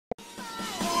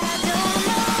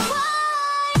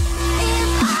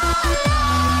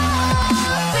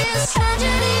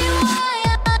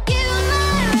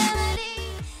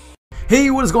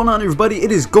what is going on, everybody?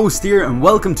 It is Ghost here and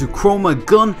welcome to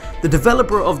ChromaGun. The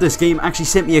developer of this game actually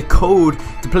sent me a code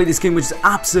to play this game, which is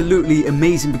absolutely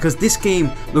amazing because this game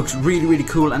looks really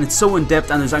cool and it's so in depth,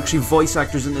 and there's actually voice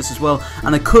actors in this as well,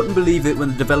 and I couldn't believe it when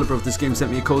the developer of this game sent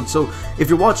me a code. So if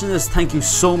you're watching this, thank you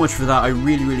so much for that. I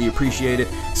really appreciate it.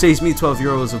 Saves me 12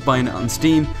 euros of buying it on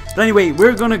Steam. But anyway,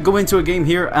 we're gonna go into a game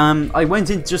here. I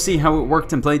went in to just see how it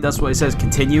worked and played. That's why it says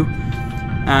continue.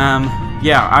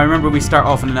 Yeah, I remember we start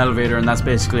off in an elevator and that's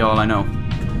basically all I know.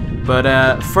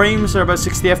 But frames are about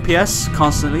 60 FPS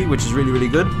constantly, which is really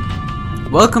good.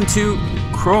 Welcome to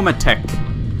ChromaTech.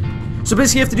 So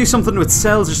basically you have to do something with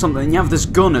cells or something, and you have this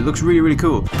gun. It looks really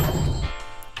cool.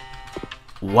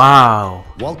 Wow.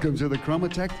 Welcome to the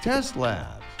ChromaTech Test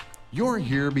Labs. You're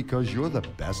here because you're the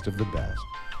best of the best.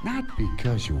 Not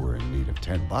because you were in need of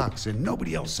 10 bucks and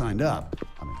nobody else signed up.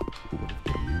 I mean, who would have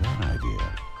given you that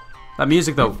idea? That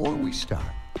music though. Before we start,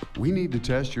 we need to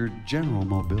test your general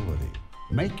mobility.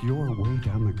 Make your way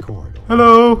down the corridor.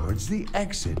 Hello. Towards the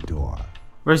exit door.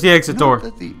 Where's the exit door? Note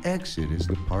that the exit is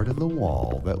the part of the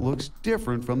wall that looks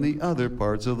different from the other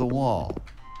parts of the wall.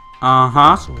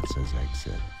 So it says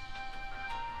exit.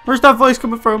 Where's that voice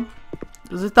coming from?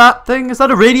 Is it that thing? Is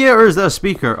that a radio or is that a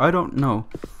speaker? I don't know.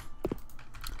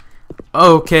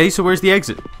 Okay, so where's the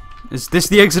exit? Is this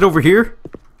the exit over here?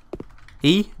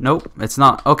 E? Nope, it's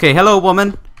not. Okay, hello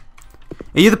woman.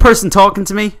 Are you the person talking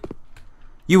to me?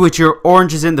 You with your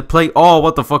oranges in the plate. Oh,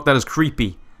 what the fuck, that is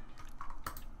creepy.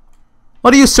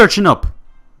 What are you searching up?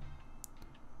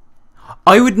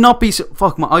 I would not be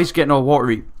fuck, my eyes getting all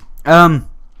watery. I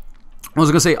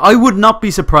was gonna say, I would not be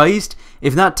surprised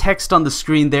if that text on the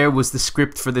screen there was the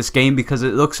script for this game, because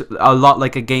it looks a lot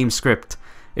like a game script.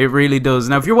 It really does.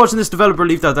 Now, if you're watching this developer,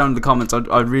 leave that down in the comments.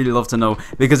 I'd really love to know,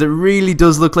 because it really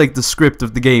does look like the script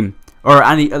of the game, or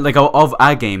any like of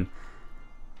a game.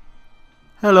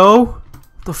 Hello?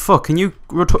 What the fuck? Can you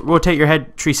rotate your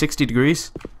head 360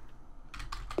 degrees?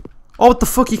 Oh, what the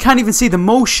fuck? You can't even see the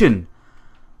motion.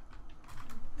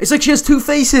 It's like she has two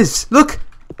faces. Look,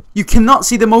 you cannot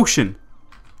see the motion.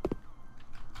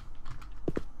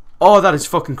 Oh, that is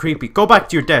fucking creepy. Go back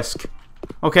to your desk.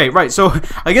 Okay, right, so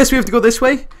I guess we have to go this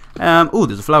way. Oh,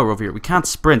 there's a flower over here. We can't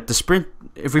sprint. The sprint,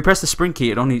 if we press the sprint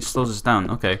key, it only slows us down.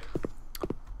 Okay.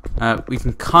 We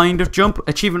can kind of jump.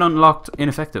 Achievement unlocked,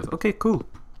 ineffective. Okay, cool.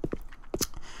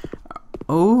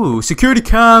 Oh, security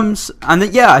cams. And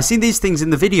then, yeah, I seen these things in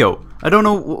the video. I don't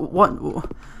know what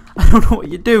I don't know what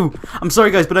you do. I'm sorry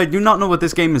guys, but I do not know what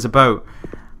this game is about.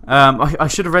 I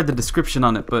should have read the description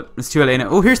on it, but it's too late now.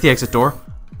 Oh, here's the exit door.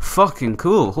 Fucking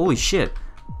cool. Holy shit.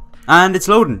 And it's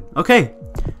loading. Okay.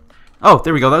 Oh,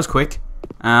 there we go. That was quick.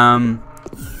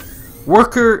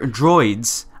 Worker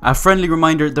droids. A friendly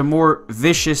reminder, the more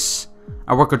vicious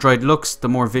a worker droid looks, the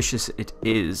more vicious it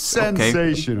is.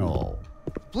 Sensational.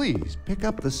 Okay. Please pick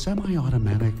up the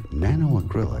semi-automatic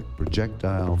nano-acrylic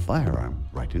projectile firearm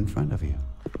right in front of you.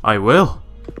 I will.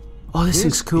 Oh, this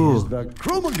thing's cool. This is the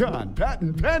ChromaGun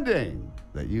patent pending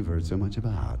that you've heard so much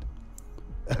about.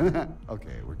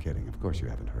 Okay, we're kidding. Of course you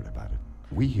haven't heard about it.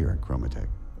 We here at ChromaTech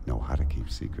know how to keep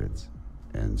secrets,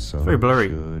 and so very blurry.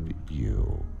 Should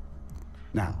you.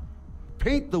 Now,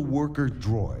 paint the worker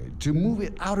droid to move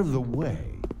it out of the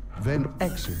way, then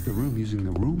exit the room using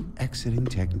the room exiting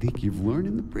technique you've learned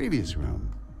in the previous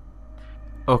room.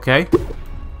 Okay.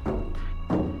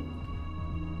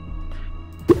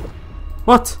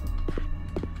 What?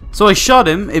 So I shot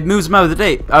him, it moves him out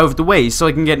of the way so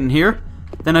I can get in here.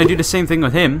 Then I do the same thing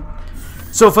with him.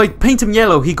 So if I paint him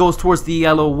yellow, he goes towards the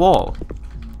yellow wall.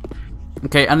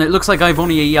 Okay, and it looks like I have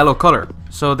only a yellow color.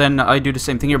 So then I do the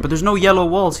same thing here, but there's no yellow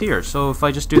walls here. So if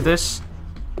I just do this...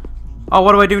 Oh,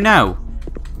 what do I do now?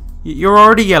 You're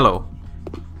already yellow.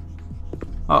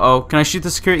 Uh-oh, can I shoot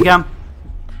the security cam?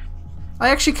 I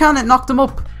actually can, it knocked him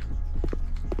up.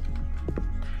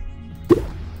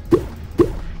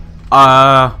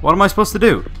 What am I supposed to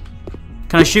do?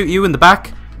 Can I shoot you in the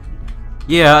back?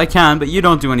 Yeah, I can, but you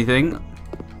don't do anything.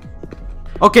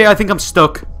 Okay, I think I'm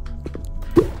stuck.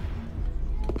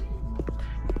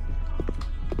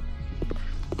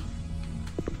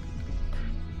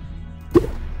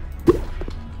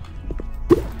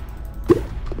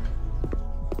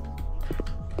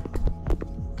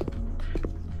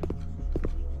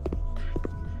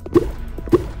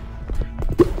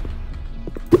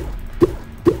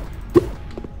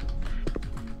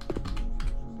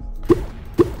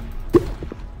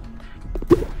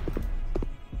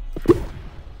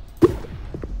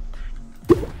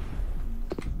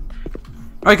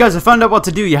 Alright guys, I found out what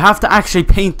to do. You have to actually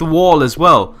paint the wall as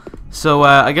well. So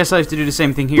I guess I have to do the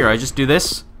same thing here. I just do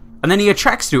this. And then he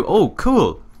attracts to. Oh,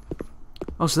 cool.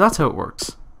 Oh, so that's how it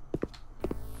works.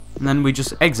 And then we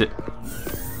just exit.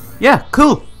 Yeah,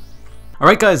 cool.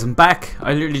 Alright guys, I'm back.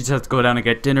 I literally just have to go down and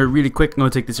get dinner really quick. I'm going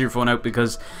to take this earphone out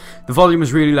because the volume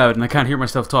is really loud and I can't hear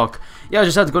myself talk. Yeah, I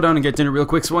just had to go down and get dinner real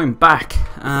quick, so I'm back.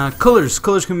 Colors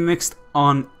can be mixed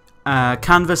on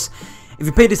canvas. If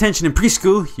you paid attention in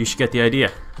preschool, you should get the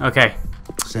idea. Okay.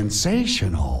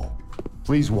 Sensational.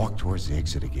 Please walk towards the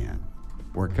exit again.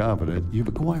 We're confident you've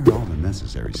acquired all the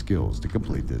necessary skills to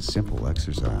complete this simple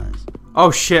exercise. Oh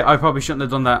shit, I probably shouldn't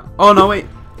have done that. Oh no, wait.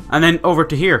 And then over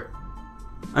to here.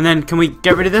 And then, can we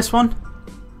get rid of this one?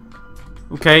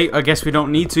 Okay, I guess we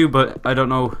don't need to, but I don't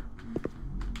know.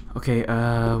 Okay,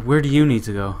 where do you need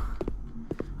to go?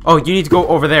 Oh, you need to go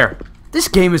over there. This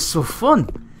game is so fun.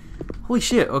 Holy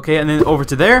shit, okay, and then over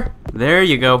to there. There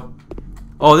you go.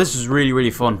 Oh, this is really,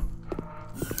 really fun.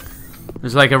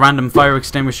 There's like a random fire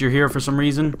extinguisher here for some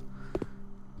reason.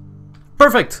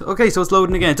 Perfect. Okay, so it's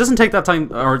loading again. It doesn't take that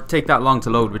time, or take that long to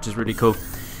load, which is really cool.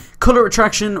 Color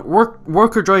attraction.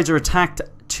 Worker droids are attacked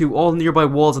to all nearby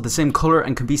walls of the same color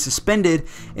and can be suspended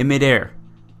in midair.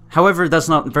 However, that's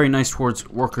not very nice towards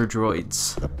worker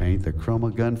droids. The paint the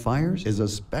ChromaGun fires is a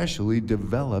specially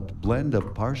developed blend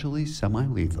of partially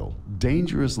semi-lethal,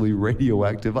 dangerously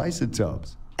radioactive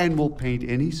isotopes, and will paint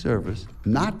any surface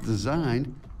not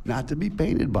designed not to be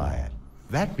painted by it.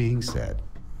 That being said,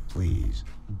 please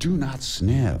do not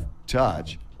sniff,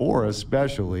 touch, or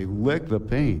especially lick the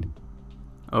paint.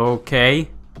 Okay.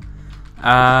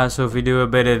 So if we do a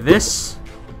bit of this,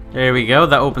 there we go.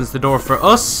 That opens the door for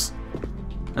us.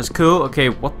 That's cool. Okay,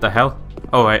 what the hell?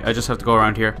 Oh, I just have to go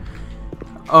around here.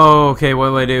 Okay, what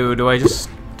do I do? Do I just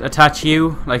attach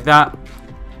you like that?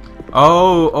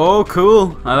 Oh,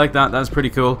 cool. I like that. That's pretty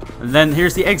cool. And then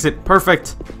here's the exit.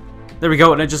 Perfect. There we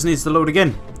go. And it just needs to load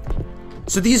again.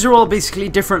 So these are all basically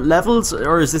different levels,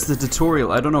 or is this the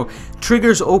tutorial? I don't know.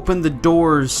 Triggers open the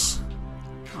doors.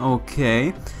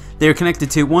 Okay. They are connected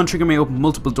to one trigger may open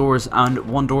multiple doors, and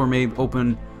one door may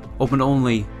open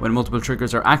only when multiple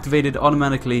triggers are activated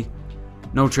automatically.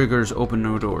 No triggers open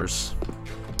no doors.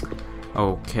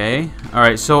 Okay.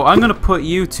 Alright, so I'm gonna put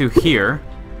you to here.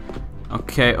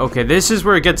 Okay, this is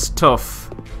where it gets tough.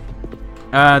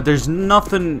 There's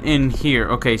nothing in here.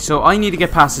 Okay, so I need to get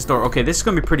past this door. Okay, this is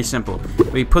gonna be pretty simple.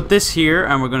 We put this here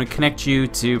and we're gonna connect you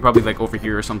to probably like over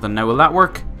here or something. Now will that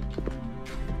work?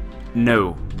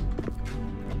 No.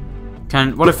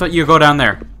 What if you go down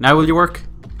there? Now will you work?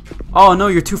 Oh no,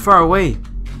 you're too far away.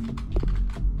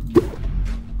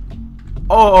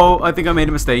 Oh, I think I made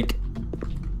a mistake.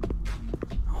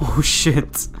 Oh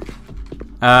shit.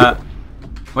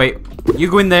 Wait, you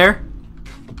go in there.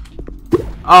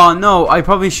 Oh no, I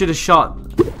probably should have shot.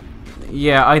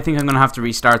 Yeah, I think I'm gonna have to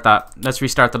restart that. Let's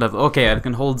restart the level. Okay, I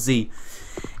can hold Z.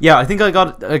 Yeah, I think I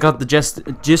got the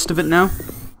gist of it now.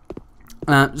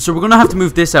 So we're gonna have to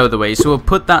move this out of the way. So we'll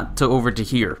put that over to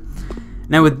here.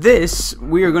 Now with this,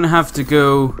 we are gonna have to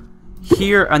go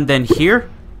here and then here.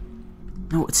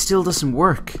 No, it still doesn't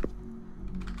work.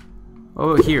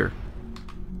 Oh, here.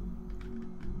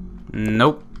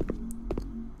 Nope.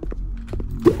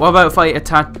 What about if I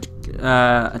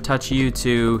attach you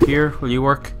to here? Will you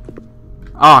work?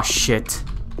 Oh shit.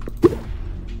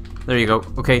 There you go.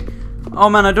 Okay. Oh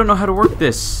man, I don't know how to work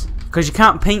this because you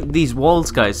can't paint these walls,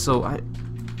 guys. So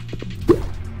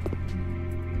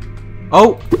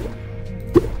Oh.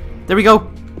 There we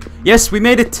go. Yes, we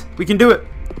made it. We can do it.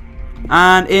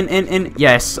 And in.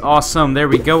 Yes, awesome. There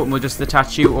we go. And we'll just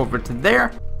attach you over to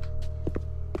there.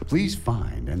 Please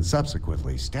find and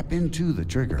subsequently step into the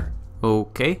trigger.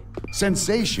 Okay.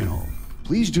 Sensational.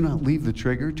 Please do not leave the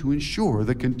trigger to ensure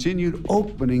the continued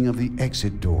opening of the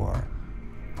exit door.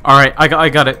 Alright, I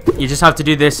got it. You just have to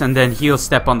do this and then he'll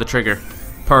step on the trigger.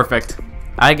 Perfect.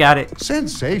 I got it.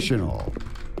 Sensational.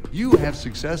 You have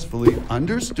successfully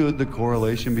understood the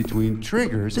correlation between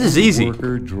triggers and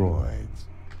worker droids.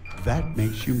 That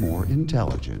makes you more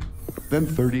intelligent than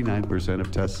 39%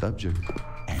 of test subjects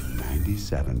and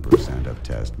 97% of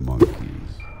test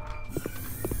monkeys.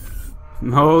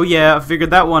 Oh yeah, I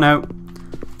figured that one out.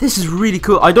 This is really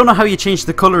cool. I don't know how you change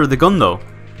the color of the gun though.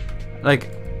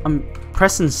 Like, I'm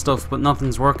pressing stuff but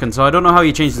nothing's working, so I don't know how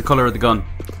you change the color of the gun.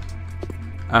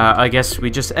 I guess we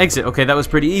just exit. Okay, that was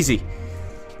pretty easy.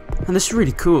 And this is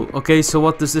really cool. Okay, so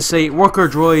what does this say? Worker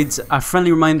droids, a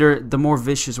friendly reminder, the more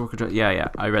vicious worker droids. Yeah,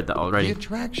 I read that already. The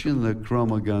attraction the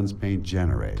ChromaGun's paint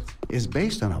generates is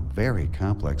based on a very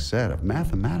complex set of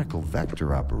mathematical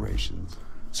vector operations.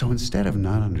 So instead of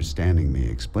not understanding me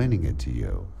explaining it to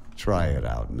you, try it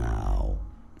out now.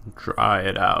 Try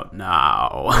it out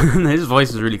now. His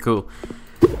voice is really cool.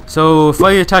 So if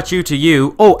I attach you to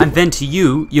you, oh, and then to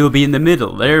you, you'll be in the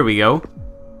middle. There we go.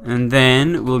 And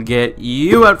then we'll get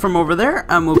you out from over there,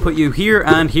 and we'll put you here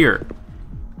and here.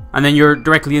 And then you're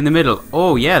directly in the middle.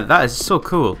 Oh yeah, that is so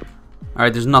cool.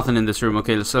 Alright, there's nothing in this room.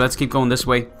 Okay, so let's keep going this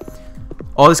way.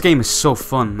 Oh, this game is so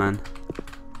fun, man.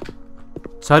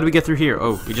 So how do we get through here?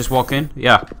 Oh, we just walk in?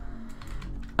 Yeah.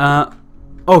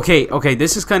 Okay,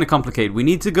 this is kind of complicated. We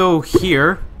need to go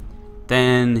here,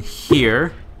 then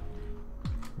here,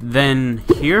 then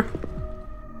here,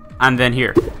 and then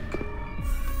here.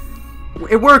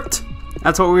 It worked!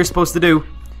 That's what we were supposed to do.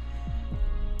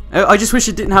 I just wish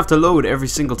it didn't have to load every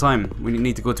single time when you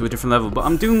need to go to a different level, but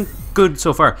I'm doing good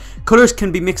so far. Colors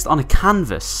can be mixed on a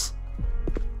canvas.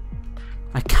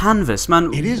 A canvas,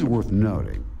 man. It is worth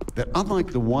noting that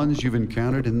unlike the ones you've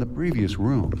encountered in the previous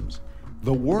rooms,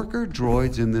 the worker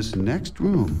droids in this next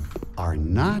room are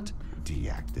not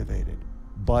deactivated,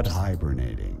 but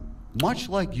hibernating. Much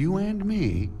like you and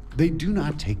me, they do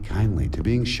not take kindly to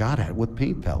being shot at with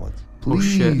paint pellets.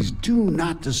 Please do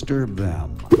not disturb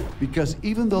them, because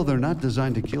even though they're not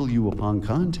designed to kill you upon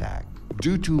contact,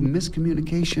 due to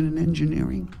miscommunication in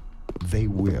engineering, they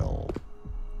will.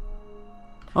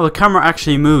 Oh, the camera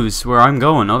actually moves where I'm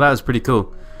going. Oh, that is pretty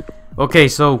cool. Okay,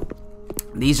 so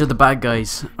these are the bad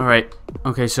guys. Alright,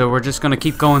 okay, so we're just gonna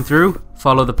keep going through,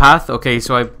 follow the path. Okay,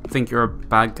 so I think you're a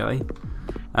bad guy.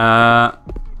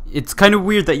 It's kind of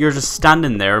weird that you're just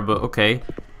standing there, but okay.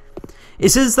 It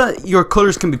says that your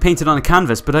colors can be painted on a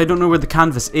canvas, but I don't know where the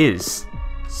canvas is.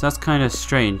 So that's kind of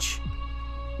strange.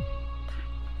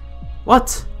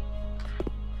 What?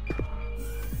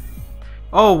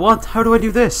 Oh, what? How do I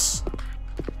do this?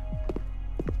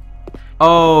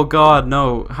 Oh god,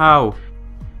 no. How?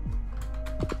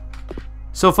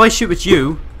 So if I shoot at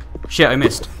you... Shit, I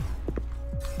missed.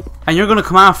 And you're gonna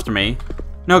come after me.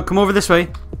 No, come over this way.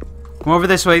 Come over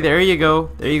this way. There you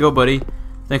go. There you go, buddy.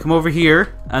 Then come over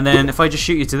here, and then if I just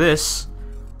shoot you to this,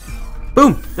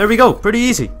 boom, there we go, pretty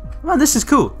easy. Man, this is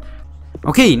cool.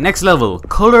 Okay, next level,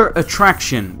 color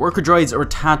attraction. Worker droids are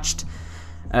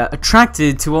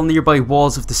attracted to all nearby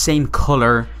walls of the same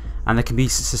color, and they can be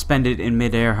suspended in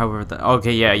midair. However,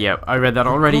 okay, yeah, I read that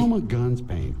already. ChromaGun's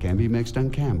paint can be mixed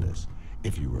on canvas.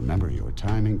 If you remember your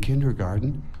time in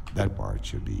kindergarten, that part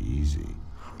should be easy.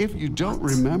 If you don't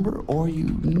remember, or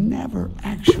you never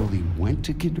actually went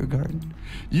to kindergarten,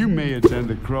 you may attend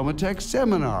the Chromatech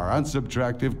seminar on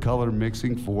subtractive color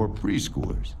mixing for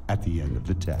preschoolers at the end of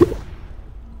the test.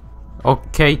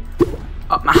 Okay.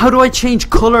 How do I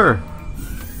change color?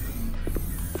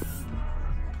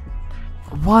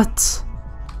 What?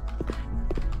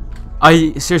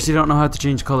 I seriously don't know how to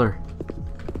change color.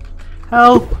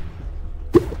 Help!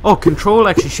 Oh, control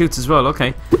actually shoots as well,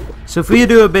 okay. So if we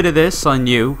do a bit of this on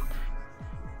you,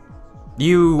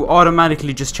 you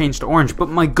automatically just change to orange, but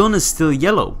my gun is still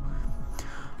yellow.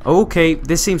 Okay,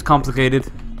 this seems complicated.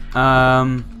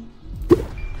 Okay,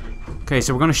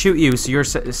 so we're going to shoot you, so you're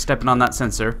stepping on that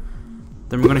sensor.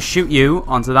 Then we're going to shoot you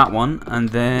onto that one, and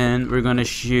then we're going to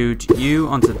shoot you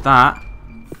onto that,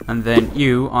 and then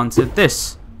you onto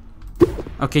this.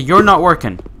 Okay, you're not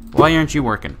working. Why aren't you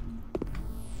working?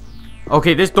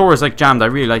 Okay, this door is like jammed. I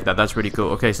really like that. That's really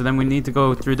cool. Okay, so then we need to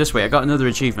go through this way. I got another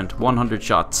achievement. 100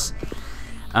 shots.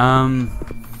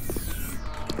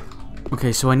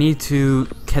 Okay, so I need to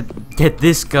get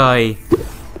this guy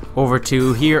over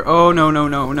to here. Oh, no.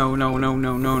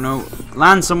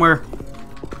 Land somewhere.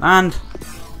 Land.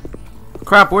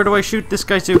 Crap, where do I shoot this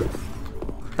guy to?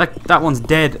 That one's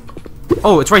dead.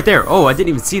 Oh, it's right there. Oh, I didn't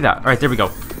even see that. Alright, there we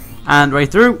go. And right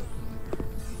through.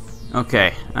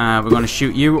 Okay, we're going to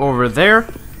shoot you over there.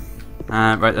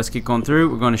 Right, let's keep going through.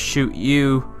 We're going to shoot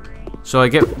you. So I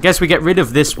guess we get rid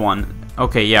of this one.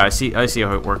 Okay, yeah, I see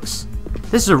how it works.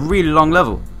 This is a really long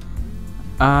level.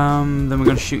 Then we're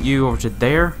going to shoot you over to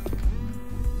there.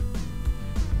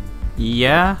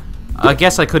 Yeah, I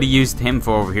guess I could have used him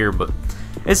for over here, but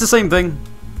it's the same thing.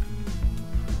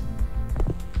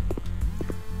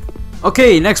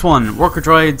 Okay, next one. Worker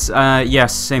droids.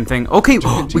 Yes, same thing. Okay,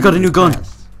 we got a new gun.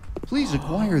 Please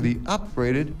acquire the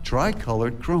upgraded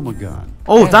tri-colored ChromaGun.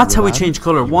 Oh, that's how we change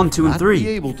color. 1, 2, and 3. Be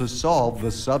able to solve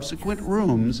the subsequent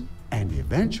rooms and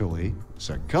eventually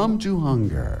succumb to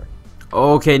hunger.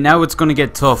 Okay, now it's gonna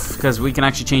get tough because we can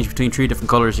actually change between 3 different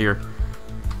colors here.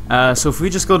 So if we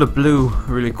just go to blue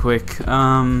really quick.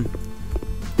 Right,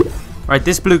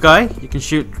 this blue guy you can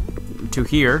shoot to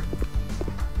here.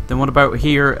 Then what about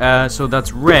here? So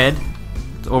that's red.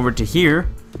 It's over to here.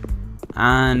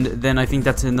 And then I think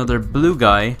that's another blue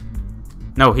guy.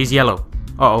 No, he's yellow.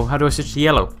 Uh-oh, how do I switch to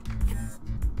yellow?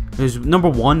 Is number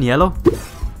 1 yellow?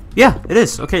 Yeah, it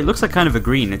is. Okay, it looks like kind of a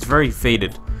green. It's very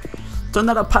faded. Turn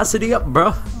that opacity up,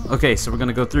 bro. Okay, so we're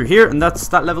gonna go through here, and that's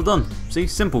that level done. See,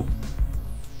 simple.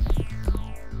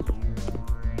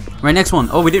 Right, next one.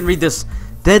 Oh, we didn't read this.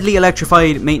 Deadly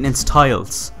electrified maintenance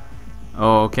tiles.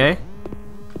 Okay.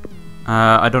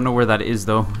 I don't know where that is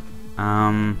though.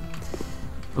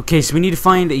 Okay, so we need to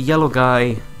find a yellow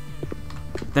guy.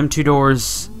 Them 2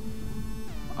 doors.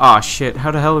 Ah, shit.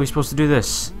 How the hell are we supposed to do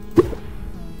this?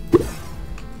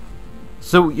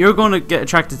 So you're going to get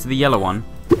attracted to the yellow one.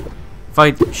 If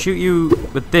I shoot you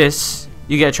with this,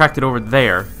 you get attracted over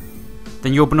there.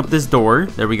 Then you open up this door.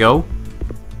 There we go.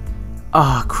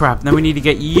 Ah, crap. Then we need to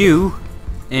get you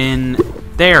in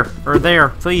there. Or there,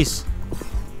 please.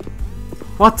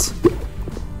 What?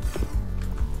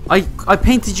 I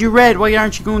painted you red. Why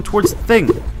aren't you going towards the thing?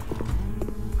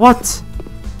 What?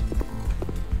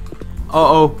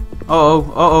 Uh-oh. Uh-oh.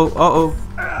 Uh-oh.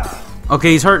 Uh-oh.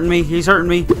 Okay, he's hurting me. He's hurting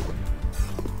me.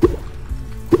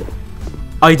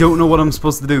 I don't know what I'm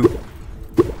supposed to do.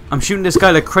 I'm shooting this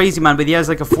guy like crazy, man, but he has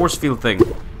like a force field thing.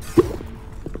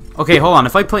 Okay, hold on.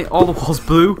 If I paint all the walls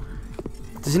blue,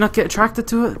 does he not get attracted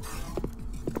to it?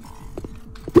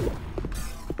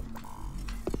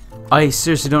 I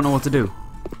seriously don't know what to do.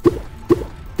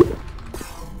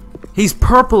 He's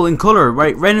purple in color,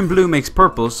 right? Red and blue makes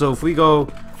purple, so if we go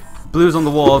blue's on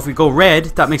the wall, if we go red,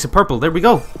 that makes it purple. There we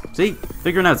go. See?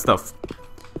 Figuring out stuff.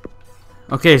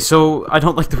 Okay, so I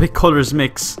don't like the way colors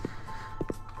mix.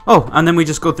 Oh, and then we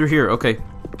just go through here. Okay.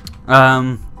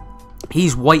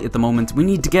 He's white at the moment. We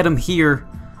need to get him here.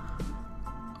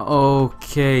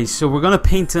 Okay, so we're gonna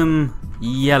paint him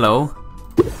yellow.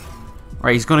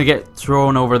 Right, he's gonna get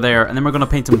thrown over there, and then we're gonna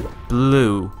paint him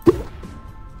blue.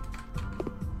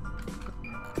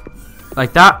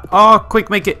 Like that. Oh, quick,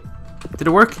 make it. Did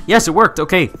it work? Yes, it worked.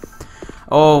 Okay.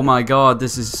 Oh my god,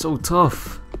 this is so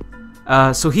tough.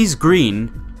 So he's green.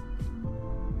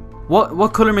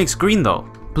 What color makes green though?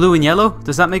 Blue and yellow?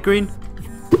 Does that make green?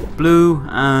 Blue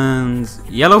and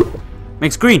yellow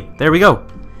makes green. There we go.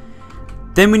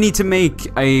 Then we need to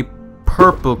make a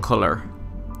purple color.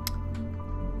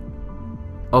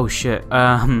 Oh shit.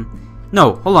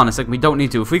 No, hold on a second. We don't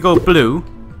need to. If we go blue,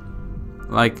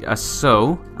 like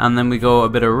so, and then we go a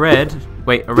bit of red.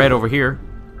 Wait, a red over here.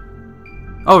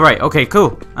 Oh right, okay,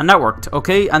 cool. And that worked.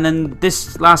 Okay, and then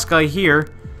this last guy here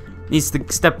needs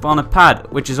to step on a pad,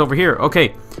 which is over here.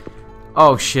 Okay.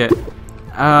 Oh shit.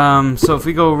 So if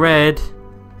we go red,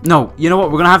 no, you know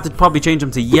what? We're gonna have to probably change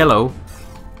him to yellow.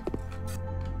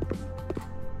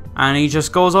 And he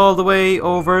just goes all the way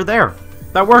over there.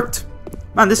 That worked.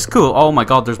 Man, this is cool. Oh my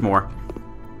god, there's more.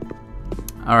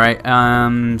 Alright,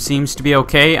 seems to be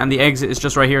okay. And the exit is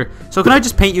just right here. So can I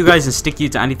just paint you guys and stick you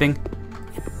to anything?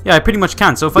 Yeah, I pretty much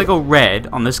can. So if I go red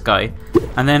on this guy,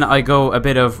 and then I go a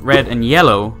bit of red and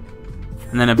yellow,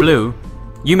 and then a blue,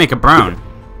 you make a brown.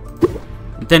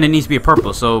 Then it needs to be a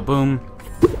purple, so boom.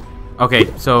 Okay,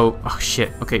 so, oh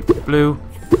shit. Okay, blue.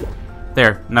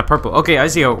 There, and that purple. Okay, I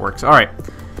see how it works. Alright.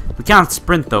 We can't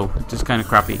sprint though, which is kind of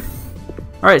crappy.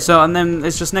 Alright, so, and then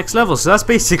it's just next level. So that's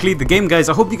basically the game, guys.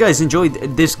 I hope you guys enjoyed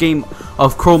this game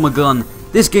of ChromaGun.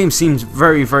 This game seems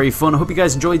very, very fun. I hope you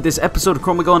guys enjoyed this episode of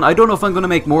ChromaGun. I don't know if I'm going to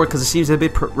make more because it seems a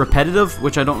bit repetitive,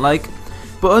 which I don't like.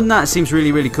 But other than that, it seems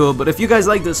really, really cool. But if you guys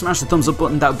liked it, smash the thumbs up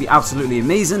button. That would be absolutely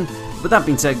amazing. But that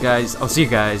being said, guys, I'll see you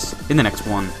guys in the next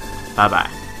one. Bye-bye.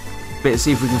 Let's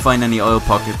see if we can find any oil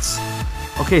pockets.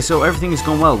 Okay, so everything is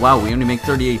going well. Wow, we only make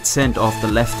 38 cents off the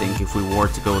left ink if we were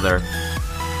to go there.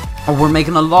 Oh, we're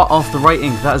making a lot off the right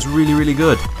ink. That is really, really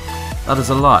good. That is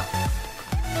a lot.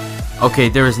 Okay,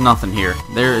 there is nothing here.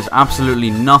 There is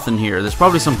absolutely nothing here. There's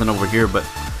probably something over here, but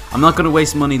I'm not going to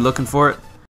waste money looking for it.